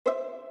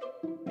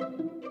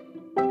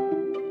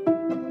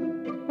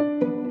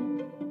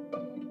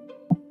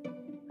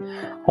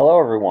Hello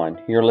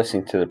everyone, you're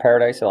listening to the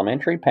Paradise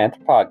Elementary Panther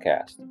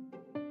Podcast.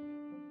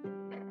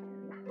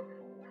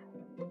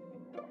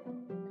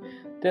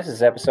 This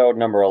is episode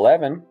number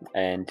 11,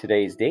 and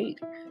today's date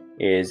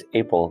is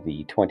April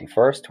the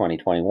 21st,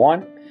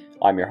 2021.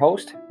 I'm your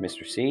host,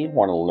 Mr. C,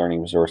 one of the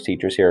learning resource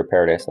teachers here at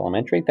Paradise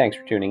Elementary. Thanks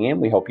for tuning in.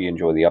 We hope you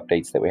enjoy the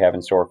updates that we have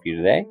in store for you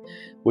today,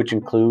 which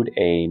include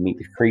a Meet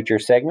the Creature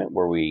segment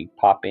where we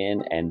pop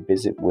in and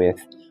visit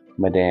with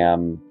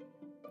Madame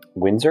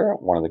Windsor,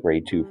 one of the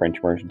grade 2 French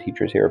immersion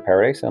teachers here at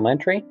Paradise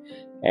Elementary,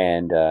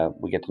 and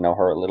we get to know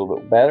her a little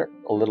bit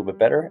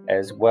better,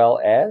 as well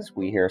as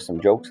we hear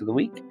some jokes of the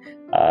week,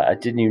 a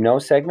Didn't You Know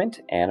segment,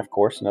 and of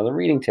course another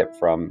reading tip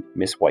from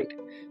Miss White.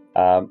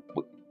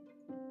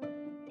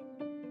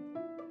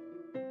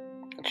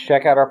 To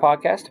check out our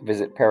podcast,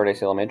 visit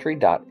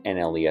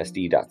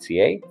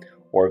paradiseelementary.nlesd.ca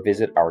or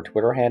visit our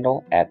Twitter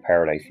handle at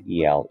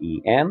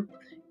paradiseelem.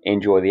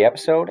 Enjoy the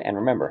episode, and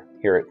remember,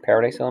 here at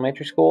Paradise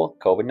Elementary School,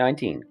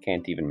 COVID-19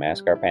 can't even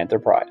mask our Panther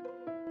pride.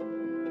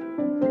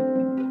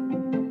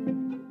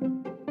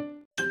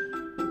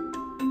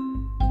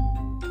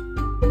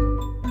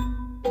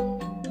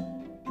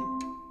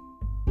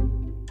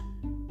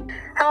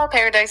 Hello,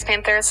 Paradise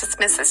Panthers. It's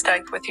Mrs.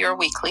 Dyke with your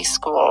weekly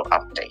school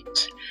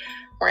update.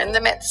 We're in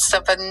the midst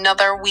of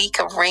another week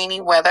of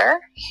rainy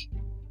weather.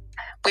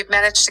 We've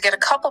managed to get a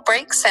couple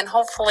breaks, and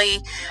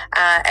hopefully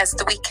as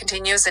the week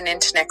continues and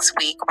into next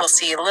week, we'll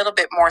see a little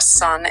bit more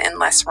sun and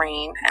less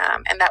rain,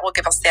 and that will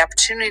give us the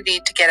opportunity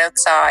to get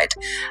outside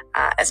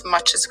as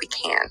much as we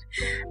can.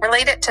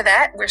 Related to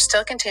that, we're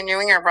still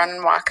continuing our run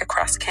and walk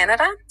across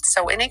Canada,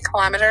 so any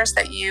kilometers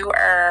that you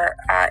are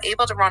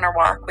able to run or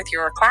walk with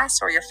your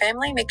class or your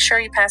family, make sure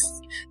you pass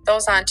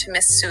those on to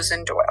Miss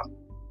Susan Doyle.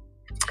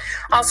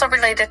 Also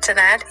related to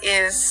that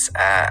is,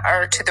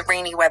 or to the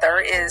rainy weather,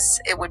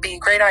 is it would be a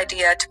great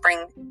idea to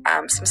bring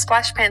some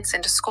splash pants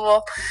into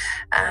school.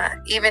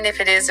 Even if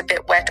it is a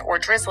bit wet or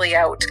drizzly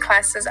out,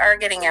 classes are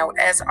getting out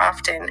as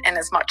often and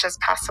as much as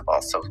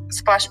possible. So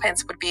splash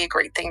pants would be a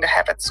great thing to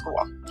have at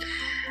school.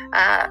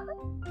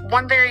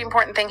 One very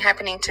important thing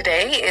happening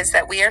today is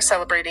that we are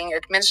celebrating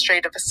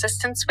Administrative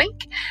Assistance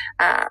Week.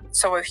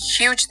 So a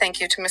huge thank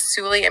you to Miss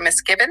Suley and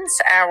Miss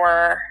Gibbons,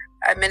 our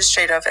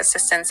administrative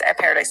assistants at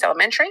Paradise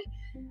Elementary.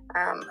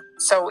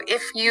 So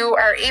if you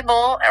are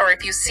able, or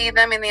if you see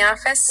them in the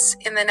office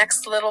in the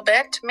next little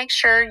bit, make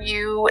sure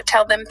you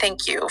tell them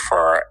thank you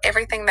for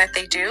everything that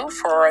they do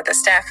for the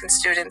staff and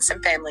students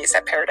and families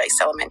at Paradise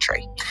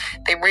Elementary.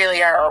 They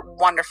really are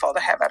wonderful to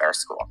have at our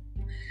school.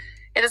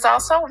 It is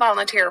also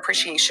Volunteer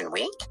Appreciation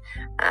Week,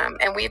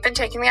 and we've been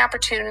taking the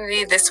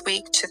opportunity this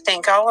week to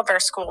thank all of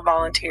our school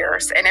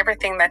volunteers and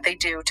everything that they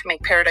do to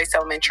make Paradise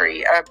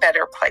Elementary a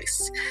better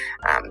place.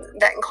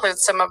 That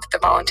includes some of the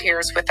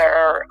volunteers with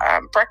our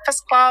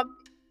breakfast club,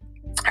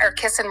 our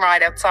kiss and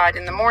ride outside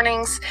in the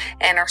mornings,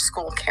 and our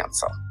school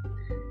council.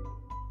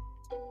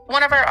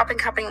 One of our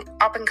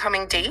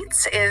up-and-coming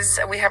dates is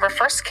we have our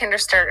first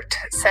Kinderstart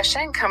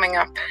session coming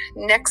up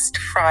next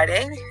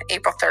Friday,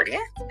 April 30th.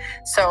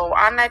 So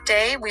on that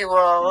day, we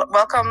will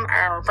welcome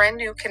our brand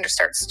new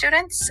Kinderstart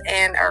students,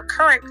 and our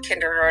current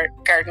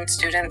kindergarten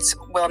students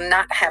will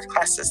not have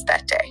classes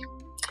that day.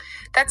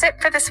 That's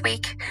it for this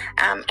week,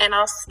 and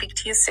I'll speak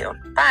to you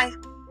soon. Bye.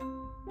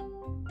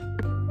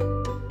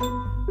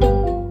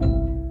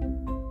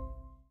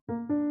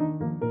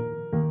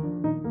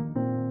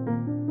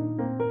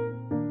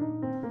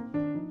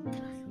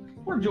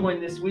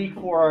 Joined this week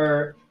for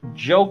our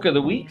Joke of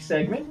the Week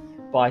segment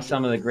by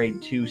some of the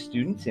grade 2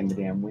 students in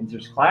Madame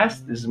Windsor's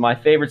class. This is my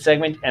favorite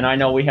segment, and I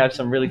know we have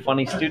some really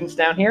funny students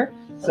down here.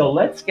 So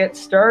let's get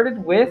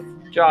started with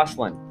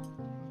Jocelyn.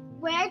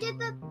 Where did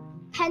the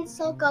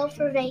pencil go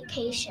for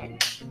vacation?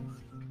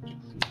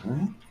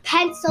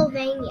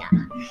 Pennsylvania.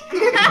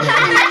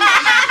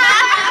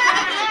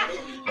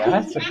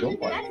 That's a good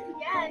one.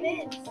 Yeah,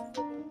 it is.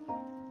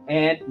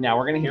 And now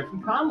we're going to hear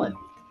from Conlon.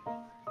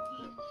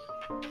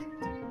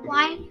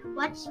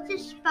 What's the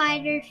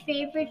spider's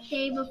favorite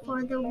day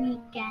before the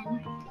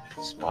weekend?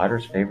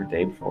 Spider's favorite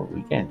day before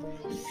weekend?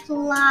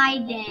 Fly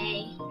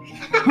day.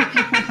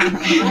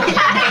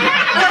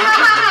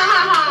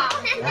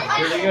 That's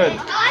pretty good.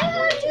 I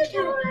heard you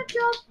tell a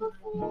joke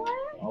before.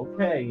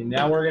 Okay, and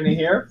now we're going to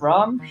hear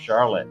from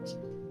Charlotte.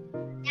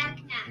 Knock,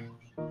 knock.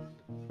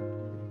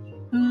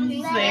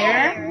 Who's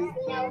there?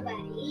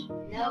 Nobody.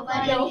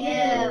 Nobody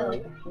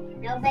who?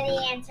 Nobody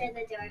answered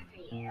the door for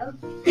you.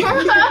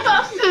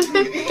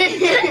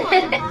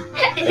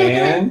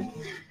 And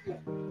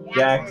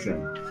Jackson.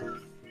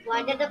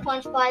 Why did the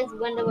French fries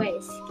win the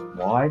race?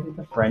 Why did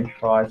the French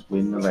fries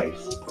win the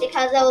race?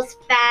 Because it was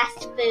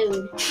fast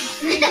food.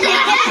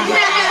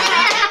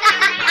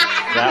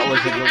 That was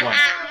a good one.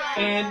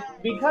 And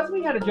because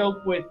we had a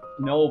joke with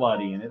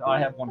nobody in it, I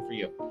have one for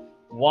you.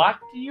 What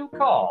do you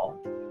call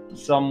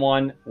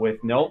someone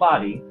with no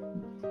body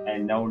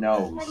and no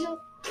nose?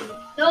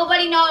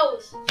 Nobody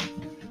knows.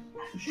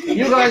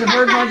 You guys have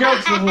heard my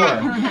jokes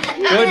before.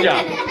 Good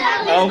job.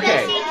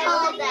 Okay. She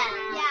told them.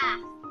 Yeah.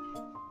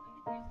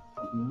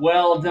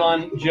 Well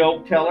done,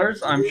 joke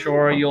tellers. I'm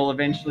sure you'll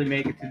eventually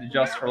make it to the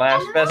Just for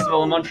Laughs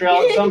Festival in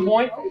Montreal at some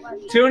point.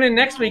 Tune in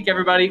next week,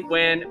 everybody,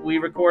 when we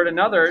record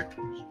another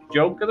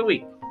Joke of the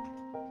Week.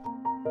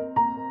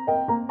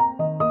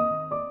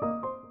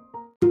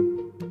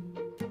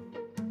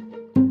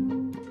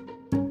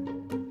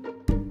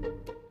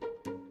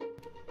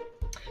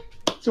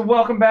 So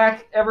welcome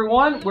back,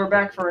 everyone. We're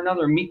back for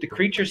another Meet the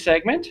Creature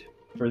segment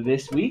for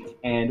this week,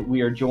 and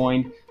we are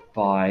joined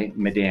by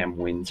Madame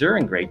Windsor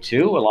in grade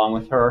 2, along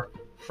with her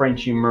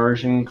French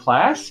immersion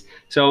class.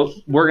 So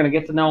we're going to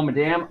get to know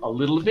Madame a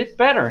little bit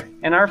better.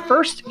 And our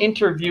first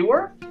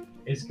interviewer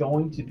is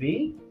going to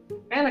be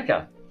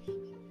Annika.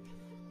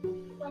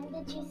 When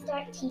did you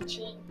start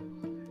teaching?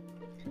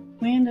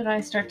 When did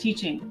I start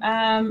teaching?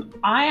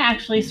 I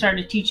actually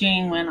started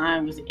teaching when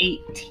I was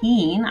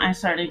 18. I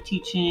started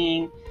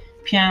teaching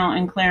piano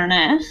and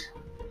clarinet,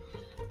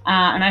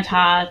 and I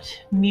taught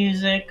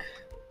music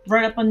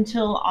right up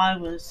until I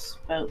was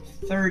about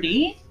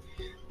 30.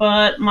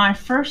 But my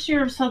first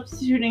year of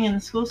substituting in the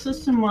school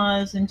system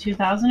was in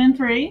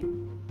 2003,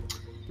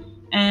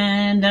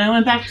 and then I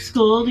went back to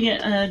school to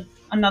get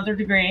another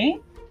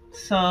degree.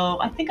 So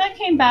I think I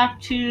came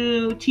back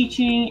to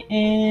teaching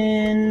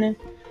in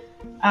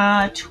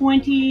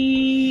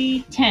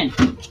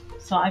 2010.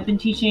 So I've been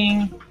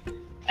teaching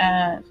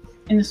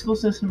in the school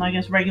system, I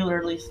guess,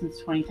 regularly since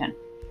 2010.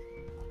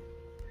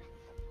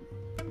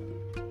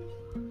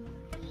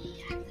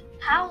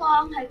 How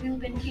long have you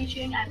been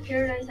teaching at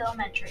Paradise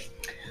Elementary?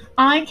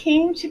 I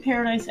came to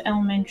Paradise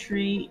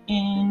Elementary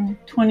in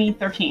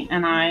 2013,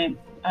 and I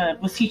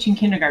was teaching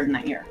kindergarten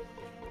that year.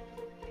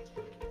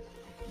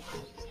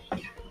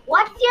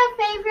 What's your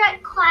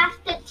favorite class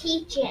to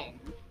teach in?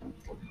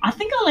 I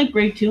think I like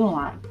grade 2 a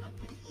lot.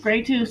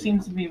 Grade 2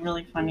 seems to be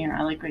really fun here.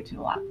 I like grade 2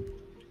 a lot.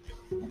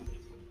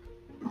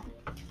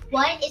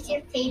 What is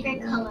your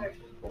favorite color?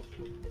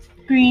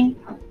 Green.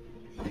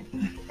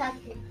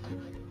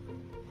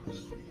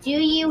 Do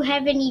you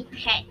have any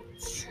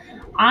pets?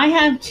 I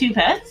have 2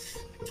 pets.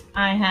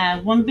 I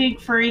have one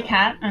big furry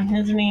cat, and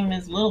his name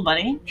is Little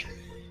Buddy.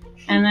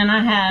 And then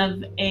I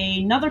have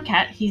another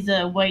cat. He's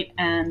a white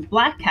and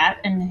black cat,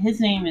 and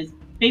his name is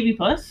Baby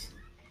Puss.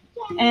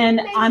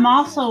 And I'm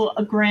also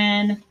a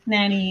grand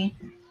nanny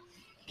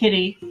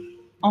kitty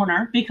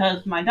owner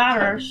because my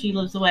daughter, she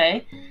lives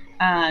away,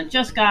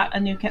 just got a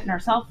new kitten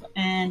herself,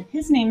 and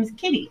his name is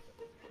Kitty.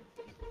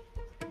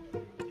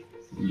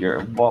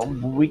 Well,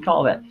 we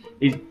call that.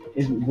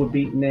 Would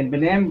be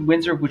Madame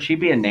Windsor? Would she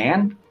be a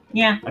nan?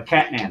 Yeah, A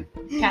cat nan.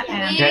 cat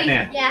nan. Cat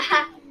nan.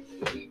 Yeah.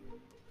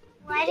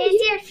 What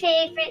is your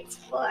favorite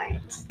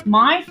sport?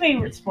 My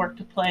favorite sport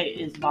to play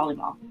is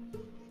volleyball.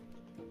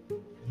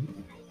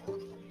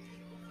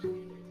 Do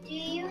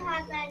you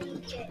have any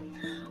kids?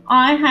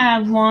 I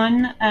have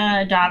one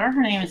daughter.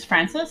 Her name is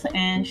Frances,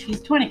 and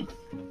she's 20.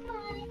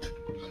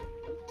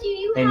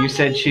 And you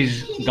said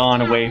she's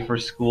gone away for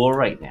school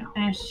right now.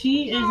 And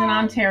she is in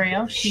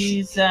Ontario.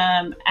 She's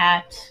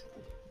at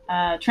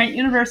Trent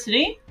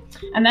University,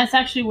 and that's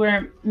actually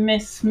where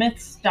Miss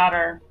Smith's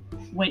daughter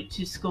went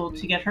to school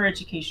to get her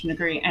education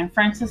degree. And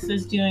Frances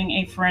is doing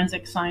a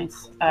forensic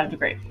science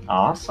degree.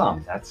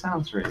 Awesome. That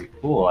sounds really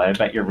cool. I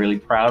bet you're really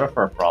proud of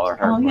her for all her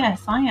hard work.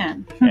 Yes, I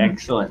am.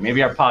 Excellent.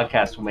 Maybe our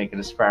podcast will make it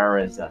as far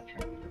as Trent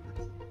University.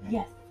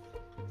 Yes.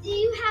 Do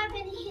you have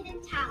any hidden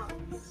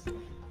talents?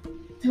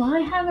 Do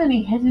I have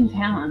any hidden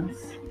talents?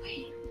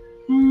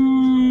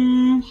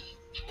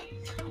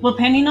 Well,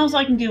 Penny knows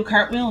I can do a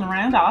cartwheel and a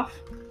round off.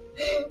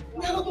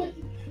 No.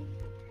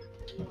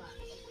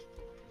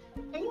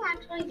 Can you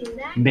actually do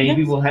that?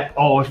 Maybe Yes. we'll have.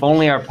 Oh, if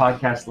only our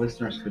podcast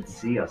listeners could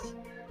see us,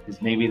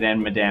 because maybe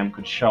then Madame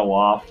could show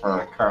off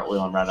her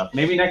cartwheel and round up.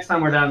 Maybe next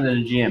time we're down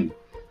in the gym,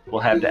 we'll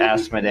have to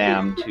ask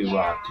Madame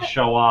to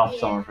show off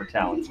some of her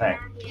talents. Hey.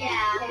 Yeah.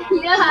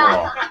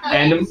 Cool.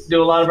 And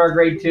do a lot of our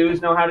grade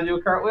 2s know how to do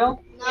a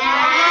cartwheel?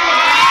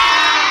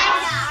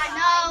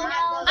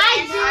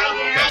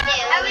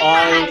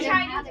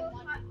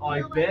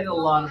 I bet a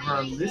lot of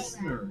our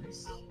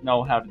listeners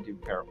know how to do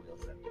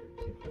cartwheels.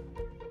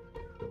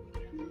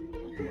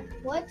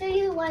 What do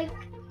you like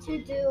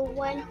to do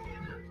when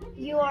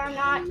you are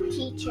not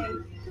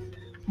teaching?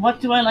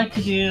 What do I like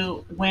to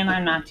do when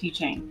I'm not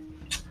teaching?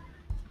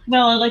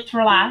 Well, I like to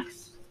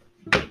relax.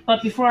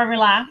 But before I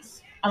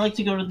relax, I like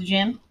to go to the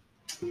gym.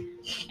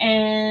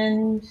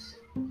 And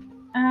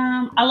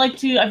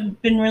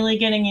I've been really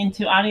getting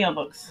into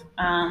audiobooks.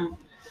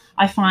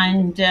 I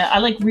find I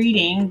like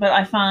reading, but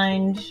I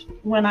find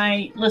when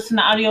I listen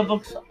to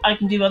audiobooks, I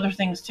can do other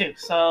things too.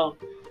 So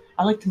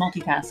I like to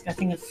multitask. I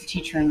think it's the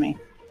teacher in me.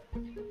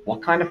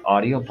 What kind of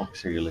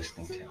audiobooks are you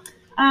listening to?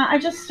 I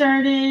just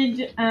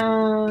started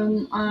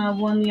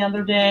one the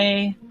other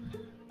day.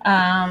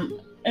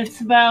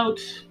 It's about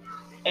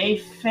a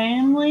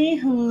family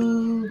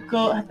who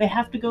they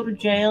have to go to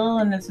jail,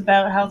 and it's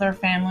about how their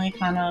family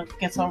kind of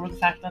gets over the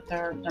fact that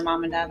their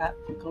mom and dad have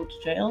to go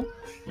to jail.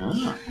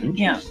 Ah,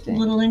 Yeah, interesting.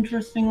 little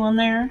interesting one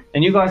there.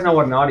 And you guys know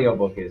what an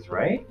audiobook is,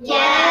 right?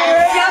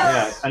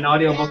 Yes. Yeah, an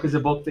audiobook is a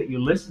book that you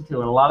listen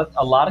to, and a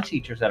lot of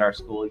teachers at our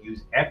school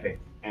use Epic.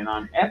 And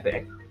on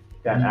Epic,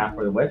 that app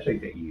or the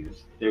website that you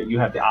use, there you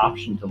have the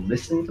option to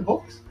listen to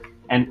books,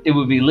 and it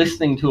would be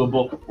listening to a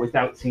book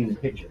without seeing the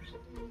pictures,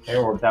 okay,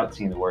 or without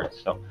seeing the words.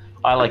 So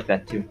I like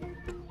that too.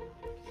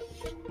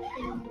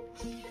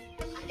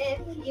 If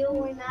you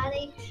were not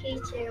a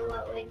teacher,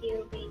 what would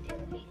you be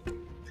doing?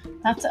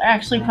 That's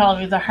actually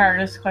probably the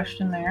hardest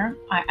question there.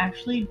 I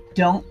actually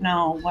don't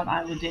know what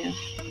I would do.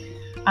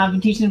 I've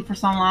been teaching for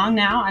so long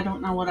now, I don't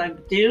know what I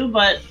would do,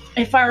 but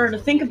if I were to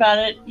think about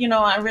it,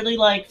 I really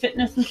like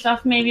fitness and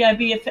stuff. Maybe I'd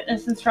be a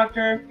fitness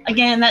instructor.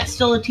 Again, that's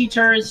still a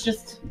teacher. It's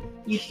just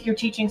you're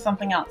teaching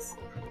something else.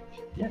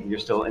 Yeah, you're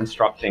still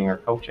instructing or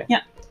coaching.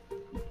 Yeah.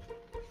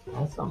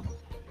 Awesome.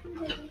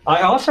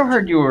 I also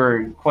heard you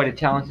were quite a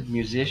talented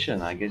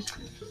musician, I guess.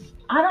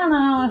 I don't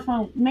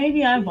know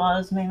maybe I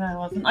was, maybe I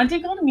wasn't. I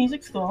did go to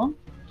music school.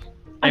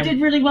 I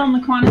did really well in the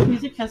Kiwanis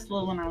Music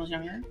Festival when I was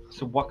younger.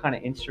 So what kind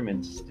of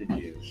instruments did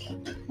you?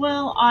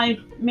 Well, I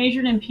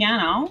majored in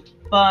piano,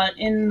 but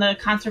in the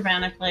concert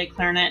band I play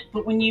clarinet.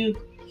 But when you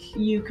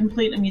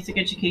complete a music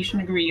education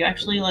degree, you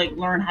actually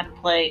learn how to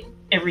play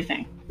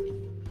everything.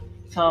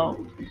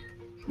 So,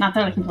 not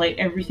that I can play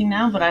everything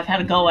now, but I've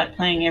had a go at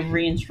playing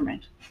every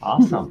instrument.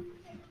 Awesome.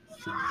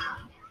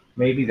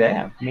 Maybe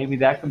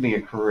that could be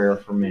a career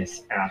for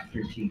Miss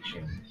after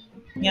teaching.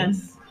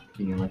 Yes.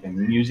 Being like a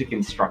music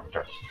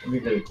instructor. That'd be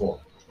really cool.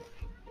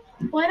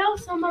 What are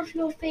some of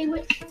your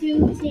favorite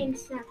foods and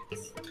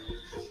snacks?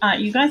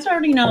 You guys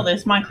already know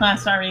this. My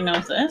class already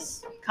knows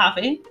this.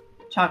 Coffee,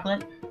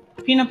 chocolate,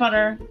 peanut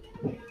butter,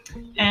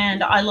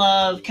 and I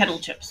love kettle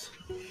chips.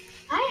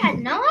 I had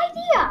no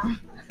idea.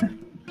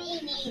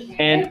 Me neither.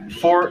 And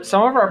for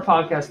some of our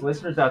podcast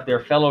listeners out there,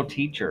 fellow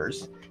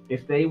teachers,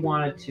 if they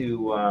wanted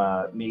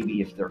to,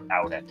 maybe if they're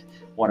out at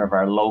one of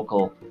our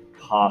local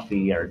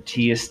coffee or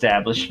tea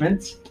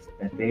establishments,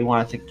 if they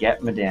wanted to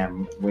get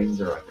Madame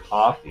Windsor a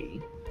coffee,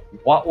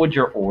 what would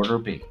your order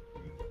be?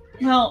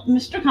 Well,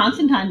 Mr.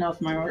 Constantine knows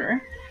my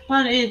order,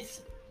 but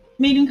it's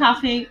medium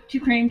coffee, 2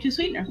 cream, 2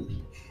 sweetener.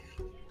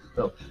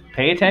 So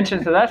pay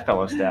attention to that,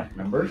 fellow staff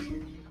members.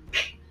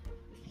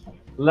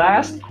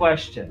 Last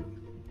question.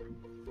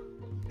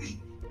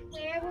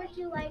 Where would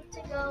you like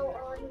to go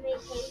on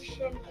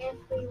vacation if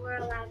we were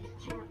allowed to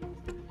travel?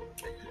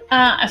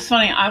 It's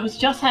funny, I was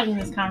just having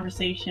this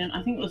conversation,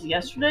 I think it was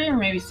yesterday or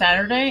maybe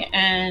Saturday,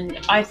 and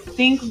I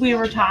think we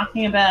were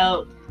talking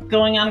about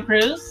going on a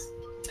cruise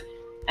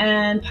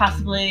and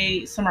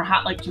possibly somewhere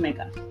hot like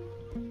Jamaica.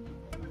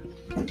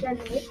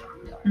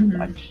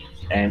 Mm-hmm.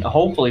 And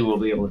hopefully we'll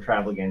be able to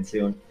travel again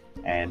soon.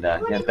 And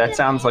that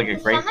sounds like a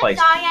great place.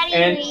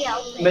 And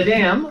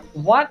Madame,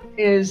 what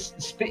is,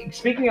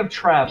 speaking of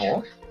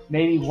travel,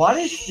 maybe what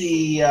is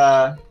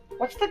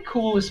what's the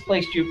coolest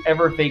place you've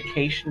ever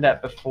vacationed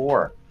at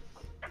before?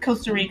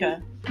 Costa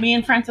Rica. Me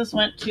and Francis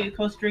went to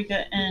Costa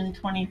Rica in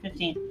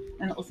 2015,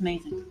 and it was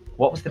amazing.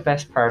 What was the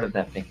best part of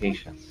that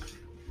vacation?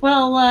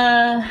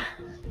 Well,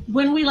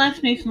 when we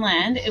left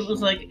Newfoundland, it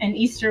was like an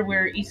Easter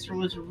where Easter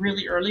was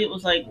really early. It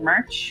was like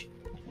March.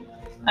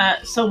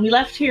 So we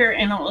left here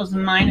and it was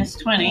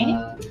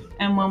 -20.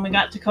 And when we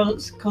got to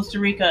Costa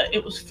Rica,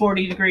 it was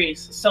 40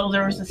 degrees. So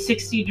there was a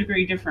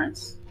 60-degree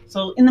difference.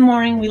 So in the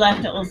morning we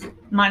left, it was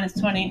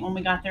 -20. When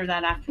we got there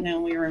that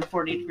afternoon, we were in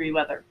 40-degree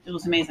weather. It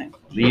was amazing.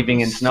 Leaving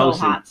in snow so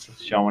hot.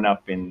 suits, showing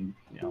up in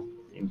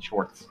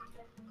shorts.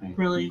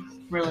 Really,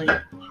 really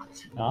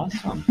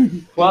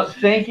Awesome. Well,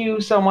 thank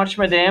you so much,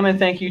 Madame, and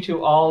thank you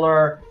to all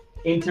our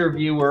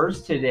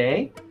interviewers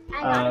today.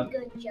 I got a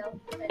good joke.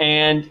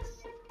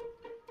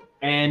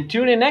 And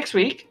tune in next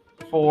week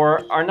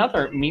for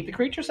another Meet the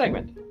Creature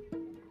segment.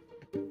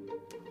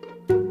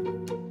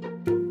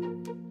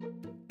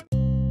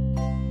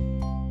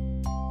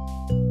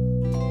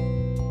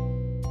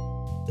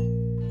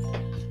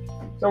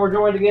 So we're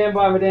joined again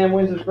by Madame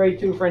Windsor's Grade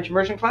 2 French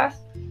Immersion class,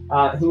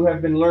 who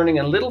have been learning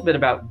a little bit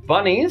about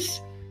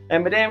bunnies.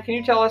 And Madame, can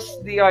you tell us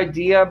the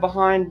idea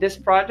behind this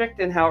project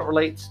and how it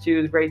relates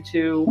to the Grade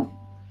 2,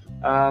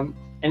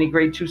 any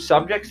Grade 2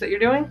 subjects that you're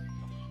doing?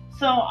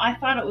 So I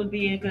thought it would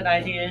be a good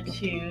idea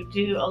to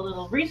do a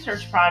little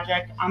research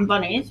project on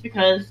bunnies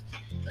because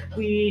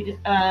we'd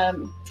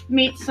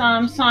meet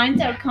some science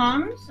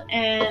outcomes,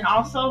 and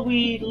also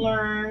we'd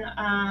learn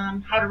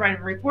how to write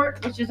a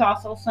report, which is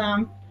also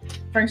some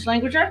French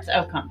language arts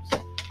outcomes.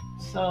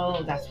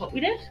 So that's what we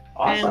did.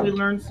 Awesome. And we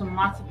learned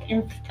lots of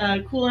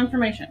cool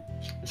information.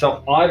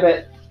 So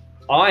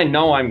I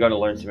know I'm going to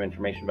learn some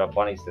information about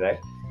bunnies today,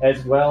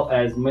 as well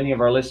as many of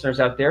our listeners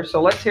out there.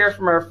 So let's hear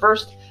from our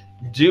first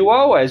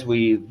duo as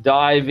we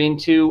dive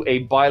into a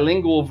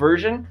bilingual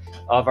version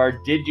of our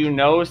Did You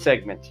Know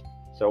segment.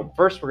 So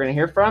first we're going to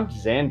hear from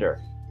Xander.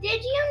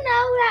 Did you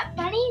know that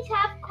bunnies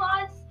have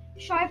claws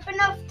sharp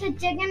enough to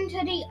dig into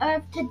the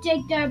earth to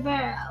dig their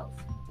burrows?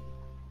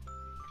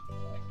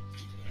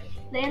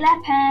 Les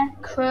lapins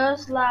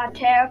creusent la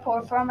terre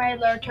pour former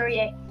leur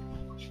terrier.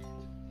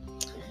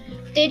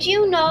 Did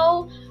you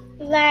know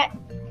that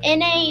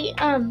in a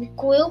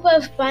group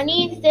of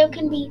bunnies, there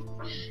can be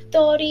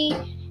 30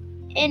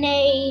 in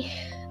a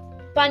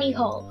bunny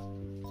hole?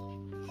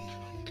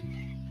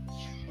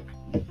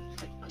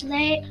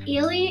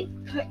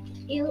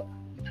 Il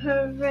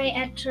pourrait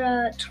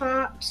être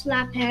 30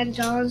 lapins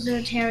dans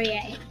un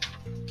terrier.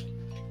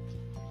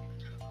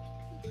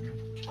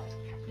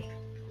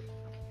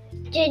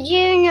 Did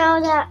you know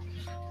that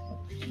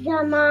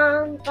the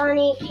mom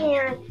bunny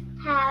can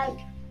have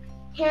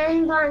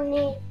 10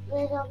 little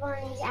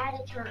bunnies at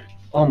a time?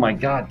 Oh my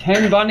God,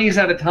 10 bunnies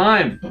at a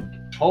time.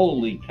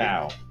 Holy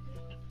cow.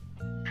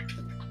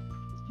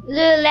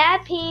 Le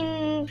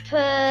lapin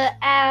peut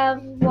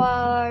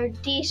avoir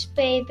 10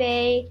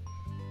 bébés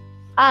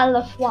à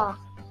la fois.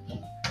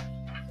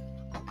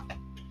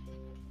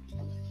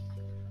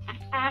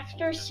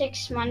 After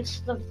 6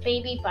 months, the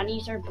baby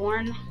bunnies are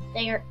born.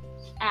 They are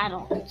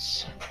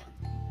adults.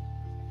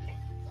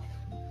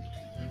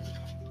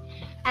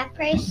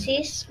 Après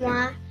 6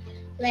 mois,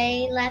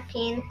 les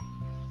lapins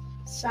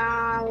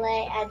sont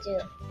les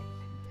adultes.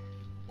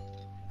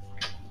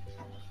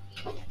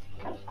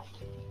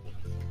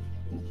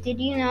 Did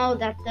you know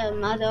that the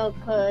mother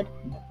could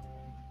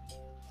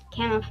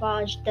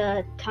camouflage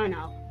the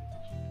tunnel?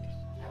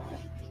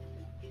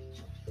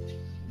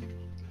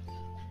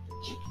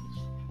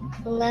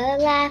 Le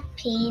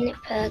lapin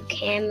peut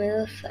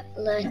camoufler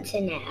le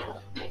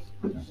tunnel.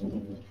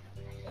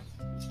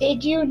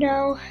 Did you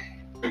know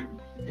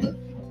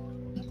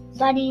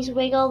bunnies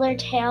wiggle their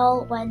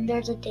tail when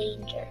there's a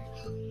danger?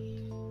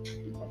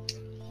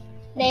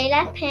 Les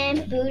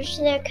lapins bougent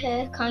leur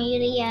queue quand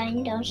il y a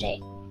un danger.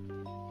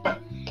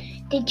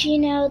 Did you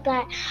know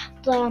that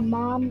the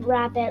mom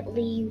rabbit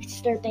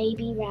leaves their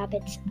baby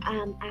rabbits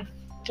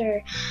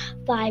after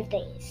 5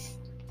 days?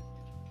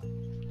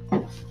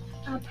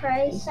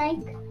 Après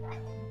 5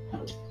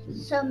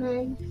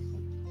 semaines,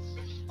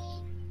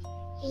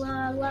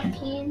 le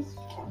lapin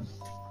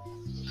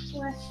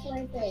laisse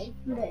les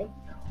bébés.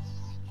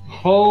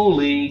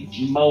 Holy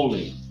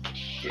moly.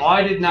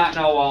 I did not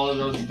know all of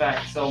those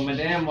facts, so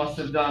Madame must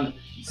have done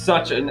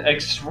such an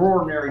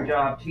extraordinary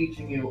job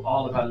teaching you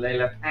all about les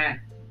lapins,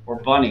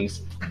 or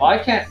bunnies. I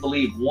can't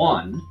believe,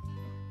 one,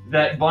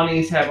 that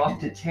bunnies have up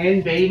to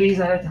 10 babies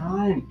at a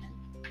time.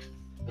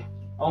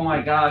 Oh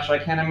my gosh, I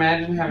can't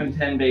imagine having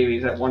 10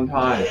 babies at one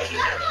time.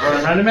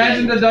 And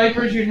imagine the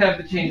diapers you'd have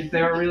to change if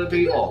they were real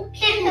people.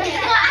 Oh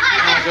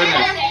my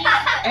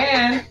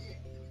goodness.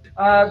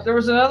 And there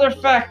was another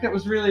fact that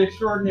was really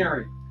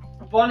extraordinary.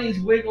 Bunnies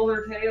wiggle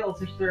their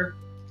tails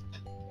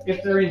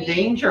if they're in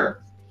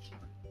danger.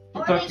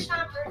 Or they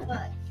stomp their foot.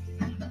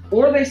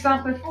 Or they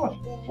stomp their foot.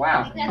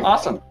 Wow,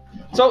 awesome.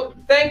 So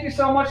thank you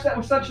so much. That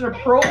was such an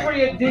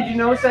appropriate Did You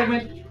Know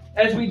segment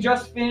as we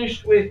just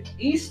finished with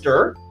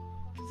Easter.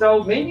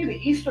 So maybe the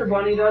Easter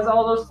Bunny does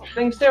all those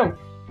things too.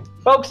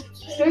 Folks,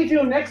 stay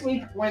tuned next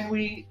week when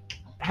we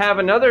have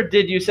another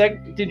Did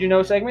You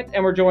Know segment,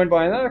 and we're joined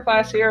by another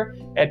class here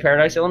at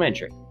Paradise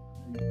Elementary.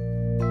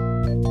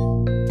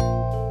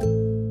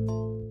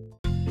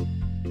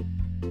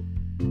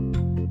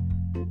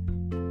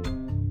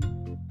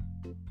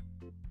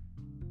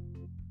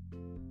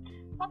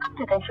 Welcome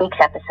to this week's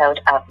episode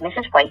of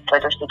Mrs. White's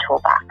Literacy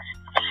Toolbox.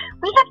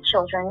 We have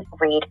children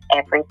read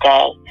every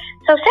day.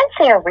 So since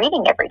they are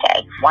reading every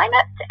day, why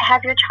not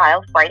have your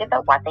child write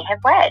about what they have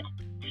read?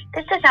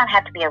 This does not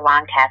have to be a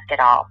long task at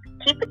all.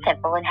 Keep it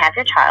simple and have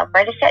your child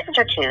write a sentence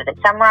or two that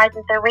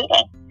summarizes their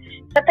reading,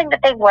 something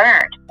that they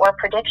learned or a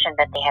prediction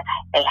that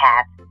they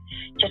have.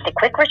 Just a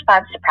quick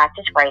response to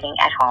practice writing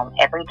at home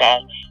every day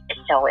is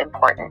so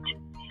important.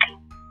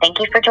 Thank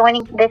you for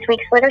joining this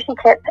week's literacy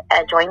tip.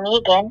 Join me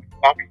again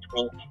next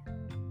week.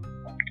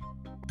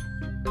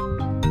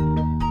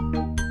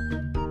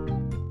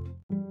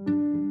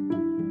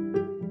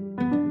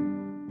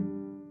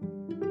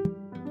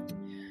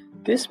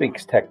 This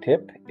week's tech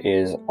tip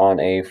is on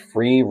a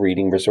free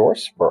reading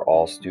resource for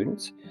all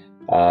students.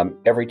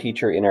 Every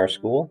teacher in our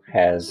school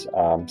has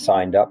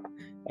signed up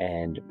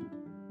and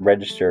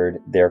registered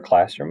their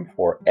classroom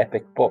for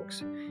Epic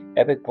Books.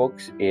 Epic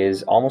Books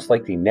is almost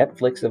like the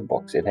Netflix of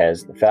books. It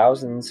has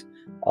thousands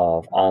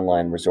of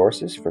online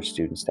resources for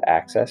students to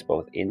access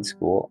both in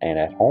school and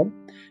at home.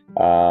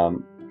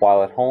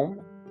 While at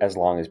home, as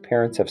long as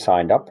parents have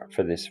signed up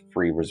for this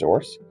free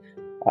resource,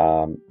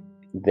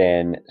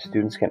 then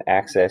students can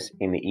access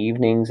in the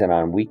evenings and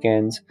on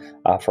weekends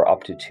for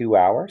up to 2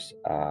 hours,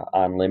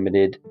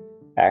 unlimited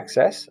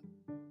access.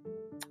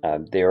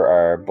 There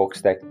are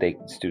books that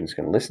students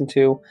can listen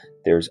to.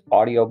 There's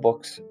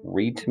audiobooks,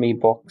 read-to-me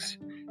books,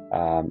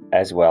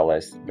 as well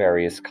as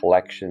various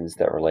collections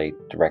that relate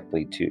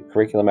directly to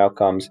curriculum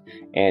outcomes,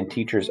 and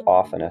teachers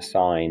often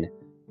assign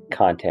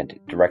content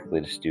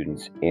directly to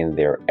students in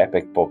their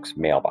Epic Books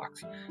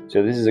mailbox.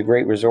 So this is a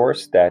great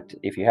resource that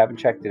if you haven't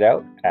checked it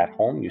out at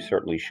home, you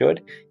certainly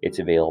should. It's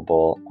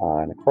available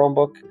on a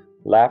Chromebook,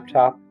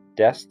 laptop,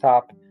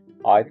 desktop,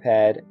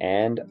 iPad,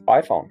 and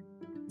iPhone,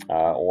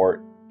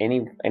 or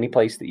any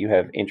place that you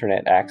have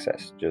internet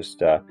access.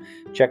 Just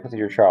check with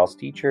your child's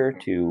teacher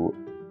to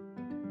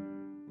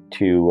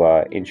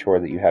ensure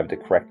that you have the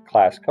correct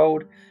class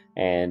code,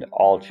 and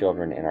all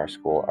children in our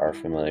school are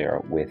familiar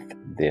with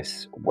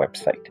this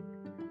website.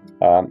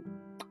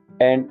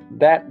 And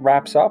that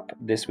wraps up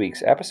this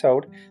week's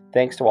episode.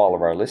 Thanks to all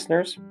of our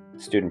listeners,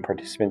 student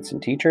participants,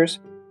 and teachers.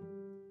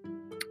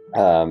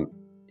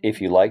 If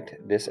you liked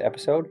this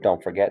episode,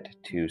 don't forget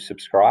to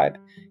subscribe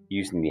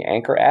using the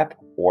Anchor app,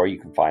 or you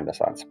can find us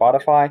on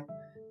Spotify.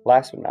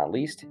 Last but not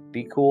least,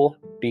 be cool,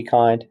 be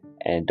kind,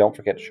 and don't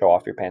forget to show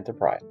off your Panther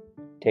pride.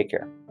 Take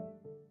care.